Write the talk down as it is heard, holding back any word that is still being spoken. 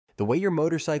The way your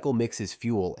motorcycle mixes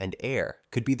fuel and air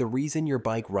could be the reason your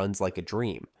bike runs like a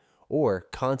dream, or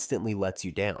constantly lets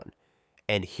you down.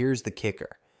 And here's the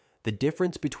kicker. The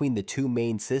difference between the two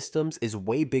main systems is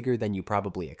way bigger than you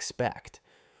probably expect.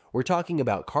 We're talking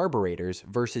about carburetors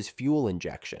versus fuel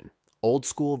injection, old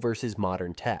school versus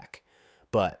modern tech.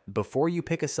 But before you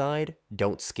pick a side,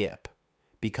 don't skip.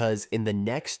 Because in the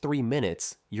next 3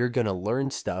 minutes, you're gonna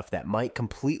learn stuff that might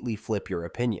completely flip your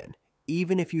opinion,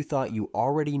 even if you thought you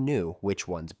already knew which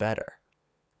one's better.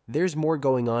 There's more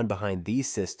going on behind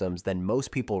these systems than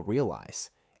most people realize,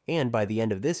 and by the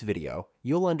end of this video,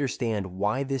 you'll understand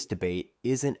why this debate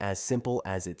isn't as simple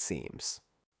as it seems.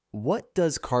 What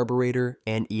does Carburetor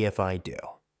and EFI do?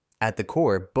 At the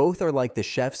core, both are like the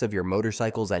chefs of your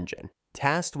motorcycle's engine,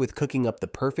 tasked with cooking up the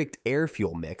perfect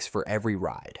air-fuel mix for every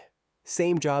ride.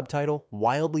 Same job title,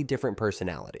 wildly different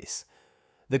personalities.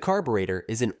 The carburetor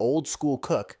is an old-school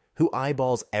cook who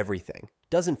eyeballs everything,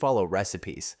 doesn't follow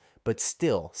recipes, but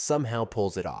still somehow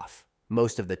pulls it off,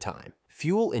 most of the time.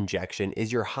 Fuel injection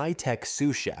is your high-tech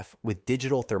sous chef with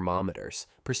digital thermometers,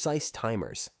 precise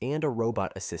timers, and a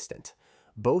robot assistant.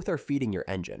 Both are feeding your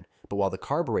engine, but while the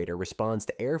carburetor responds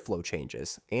to airflow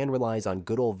changes and relies on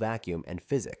good old vacuum and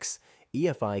physics,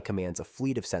 EFI commands a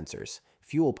fleet of sensors,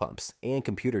 fuel pumps, and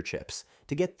computer chips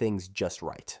to get things just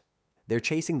right. They're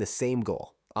chasing the same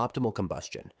goal, optimal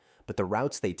combustion, but the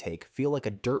routes they take feel like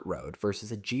a dirt road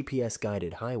versus a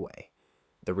GPS-guided highway.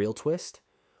 The real twist?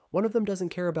 One of them doesn't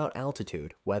care about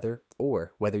altitude, weather,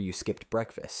 or whether you skipped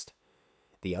breakfast.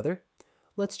 The other?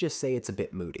 Let's just say it's a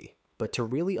bit moody. But to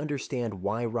really understand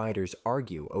why riders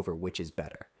argue over which is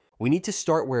better, we need to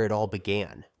start where it all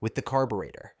began, with the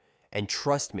carburetor. And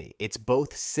trust me, it's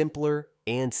both simpler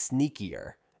and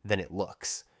sneakier than it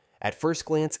looks. At first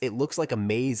glance, it looks like a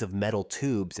maze of metal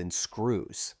tubes and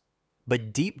screws.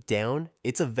 But deep down,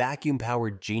 it's a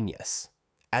vacuum-powered genius.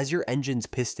 As your engine's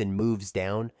piston moves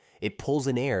down, it pulls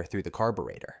in air through the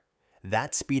carburetor.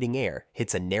 That speeding air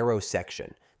hits a narrow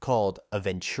section, called a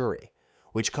venturi,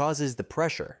 which causes the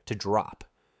pressure to drop.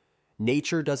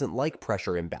 Nature doesn't like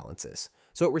pressure imbalances,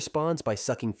 so it responds by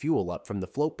sucking fuel up from the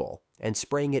float bowl and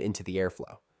spraying it into the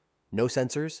airflow. No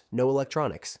sensors, no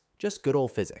electronics, just good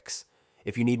old physics.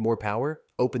 If you need more power,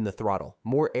 open the throttle,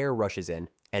 more air rushes in,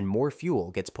 and more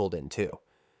fuel gets pulled in too.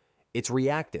 It's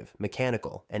reactive,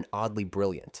 mechanical, and oddly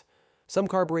brilliant. Some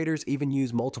carburetors even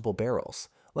use multiple barrels,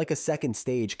 like a second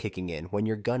stage kicking in when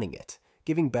you're gunning it,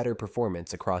 giving better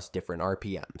performance across different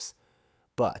RPMs.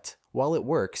 But while it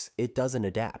works, it doesn't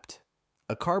adapt.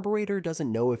 A carburetor doesn't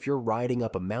know if you're riding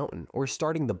up a mountain or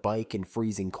starting the bike in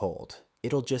freezing cold.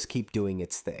 It'll just keep doing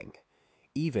its thing,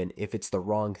 even if it's the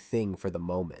wrong thing for the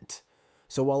moment.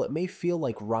 So while it may feel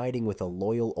like riding with a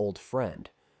loyal old friend,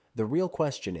 the real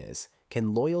question is,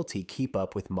 can loyalty keep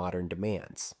up with modern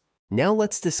demands? Now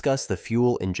let's discuss the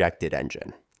fuel-injected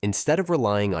engine. Instead of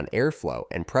relying on airflow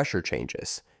and pressure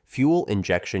changes, fuel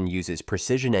injection uses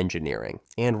precision engineering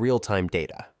and real-time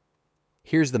data.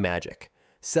 Here's the magic.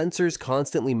 Sensors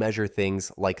constantly measure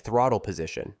things like throttle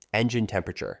position, engine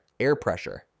temperature, air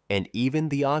pressure, and even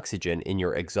the oxygen in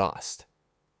your exhaust.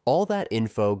 All that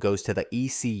info goes to the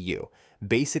ECU,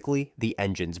 basically the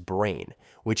engine's brain,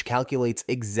 which calculates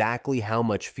exactly how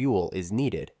much fuel is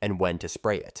needed and when to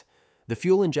spray it. The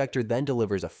fuel injector then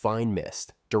delivers a fine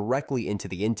mist directly into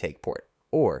the intake port,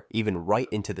 or even right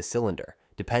into the cylinder,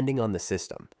 depending on the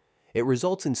system. It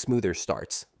results in smoother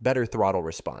starts, better throttle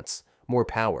response, more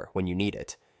power when you need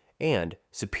it, and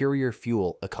superior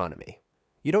fuel economy.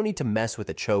 You don't need to mess with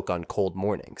a choke on cold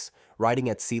mornings, riding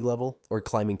at sea level, or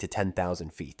climbing to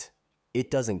 10,000 feet.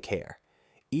 It doesn't care.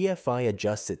 EFI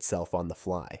adjusts itself on the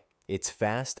fly. It's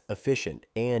fast, efficient,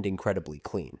 and incredibly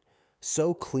clean.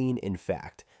 So clean, in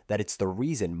fact, that it's the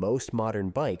reason most modern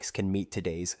bikes can meet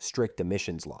today's strict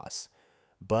emissions laws.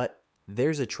 But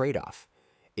there's a trade-off.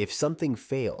 If something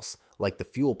fails, like the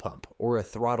fuel pump or a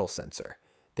throttle sensor,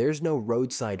 there's no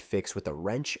roadside fix with a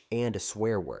wrench and a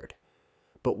swear word.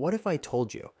 But what if I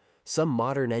told you some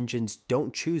modern engines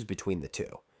don't choose between the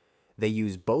two? They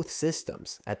use both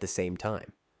systems at the same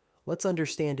time. Let's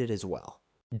understand it as well.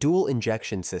 Dual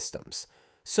injection systems.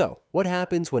 So, what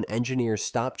happens when engineers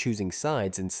stop choosing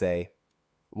sides and say,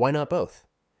 why not both?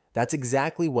 That's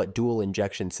exactly what dual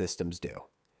injection systems do.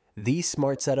 These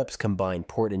smart setups combine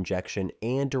port injection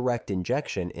and direct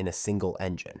injection in a single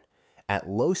engine. At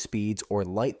low speeds or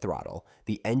light throttle,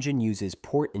 the engine uses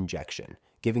port injection,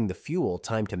 giving the fuel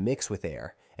time to mix with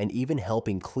air and even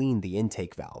helping clean the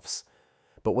intake valves.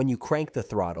 But when you crank the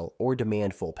throttle or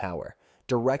demand full power,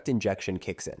 direct injection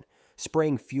kicks in,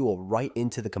 spraying fuel right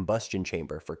into the combustion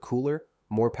chamber for cooler,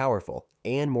 more powerful,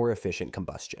 and more efficient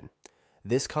combustion.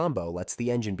 This combo lets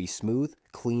the engine be smooth,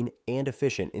 clean, and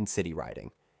efficient in city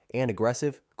riding, and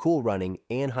aggressive, cool running,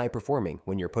 and high performing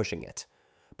when you're pushing it.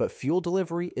 But fuel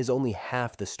delivery is only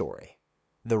half the story.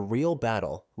 The real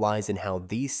battle lies in how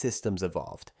these systems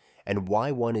evolved, and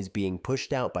why one is being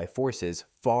pushed out by forces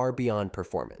far beyond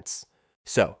performance.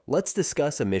 So, let's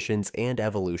discuss emissions and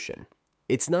evolution.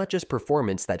 It's not just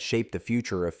performance that shaped the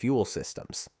future of fuel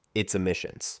systems, it's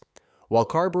emissions. While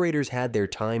carburetors had their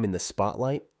time in the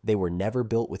spotlight, they were never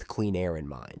built with clean air in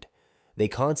mind. They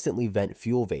constantly vent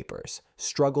fuel vapors,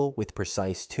 struggle with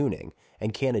precise tuning,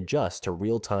 and can't adjust to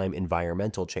real-time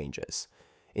environmental changes.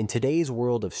 In today's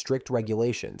world of strict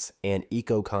regulations and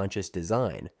eco-conscious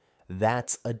design,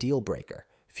 that's a deal breaker.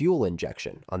 Fuel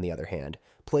injection, on the other hand,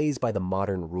 plays by the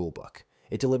modern rulebook.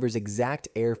 It delivers exact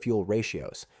air-fuel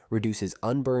ratios, reduces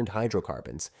unburned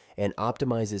hydrocarbons, and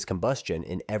optimizes combustion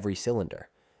in every cylinder.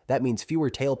 That means fewer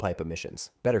tailpipe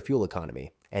emissions, better fuel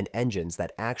economy, and engines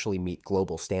that actually meet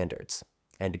global standards.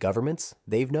 And governments,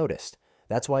 they've noticed.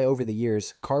 That's why over the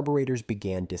years, carburetors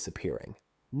began disappearing.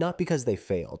 Not because they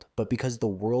failed, but because the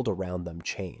world around them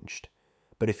changed.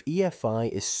 But if EFI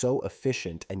is so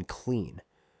efficient and clean,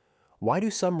 why do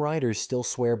some riders still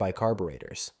swear by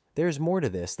carburetors? There's more to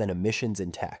this than emissions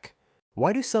and tech.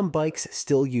 Why do some bikes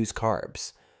still use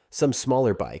carbs? Some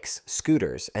smaller bikes,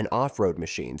 scooters, and off-road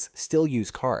machines still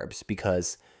use carbs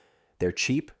because they're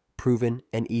cheap, proven,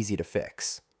 and easy to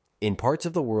fix. In parts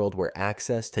of the world where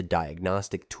access to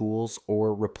diagnostic tools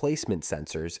or replacement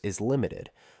sensors is limited,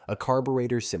 a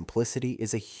carburetor's simplicity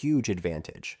is a huge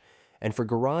advantage. And for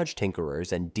garage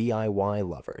tinkerers and DIY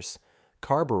lovers,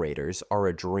 carburetors are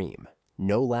a dream.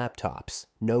 No laptops,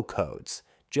 no codes,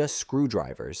 just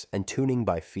screwdrivers and tuning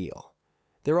by feel.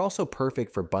 They're also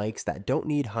perfect for bikes that don't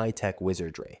need high-tech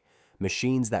wizardry,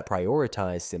 machines that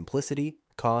prioritize simplicity,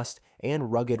 cost,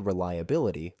 and rugged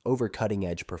reliability over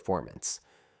cutting-edge performance.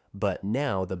 But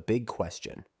now the big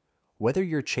question: whether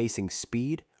you're chasing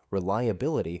speed,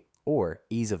 reliability, or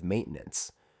ease of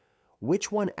maintenance,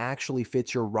 which one actually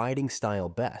fits your riding style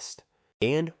best?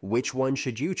 And which one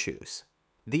should you choose?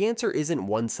 The answer isn't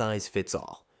one size fits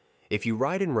all. If you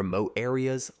ride in remote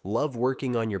areas, love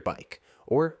working on your bike,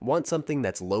 or want something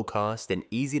that's low cost and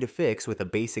easy to fix with a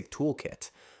basic toolkit,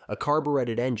 a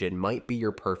carbureted engine might be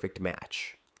your perfect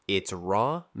match. It's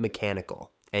raw,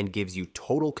 mechanical, and gives you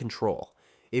total control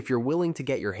if you're willing to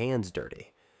get your hands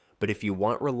dirty. But if you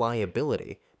want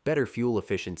reliability, better fuel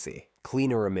efficiency,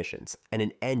 cleaner emissions, and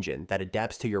an engine that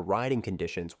adapts to your riding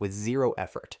conditions with zero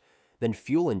effort, then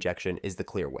fuel injection is the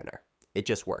clear winner. It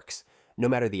just works, no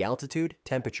matter the altitude,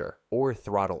 temperature, or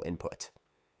throttle input.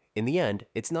 In the end,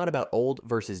 it's not about old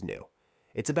versus new.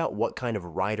 It's about what kind of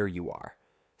rider you are.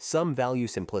 Some value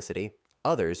simplicity,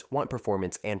 others want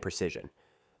performance and precision.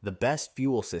 The best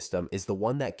fuel system is the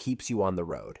one that keeps you on the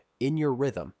road, in your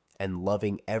rhythm, and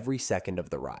loving every second of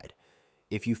the ride.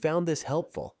 If you found this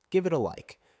helpful, give it a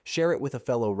like, share it with a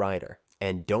fellow rider,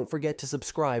 and don't forget to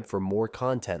subscribe for more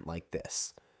content like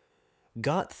this.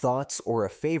 Got thoughts or a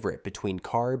favorite between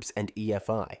carbs and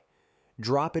EFI?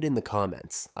 Drop it in the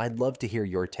comments. I'd love to hear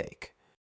your take.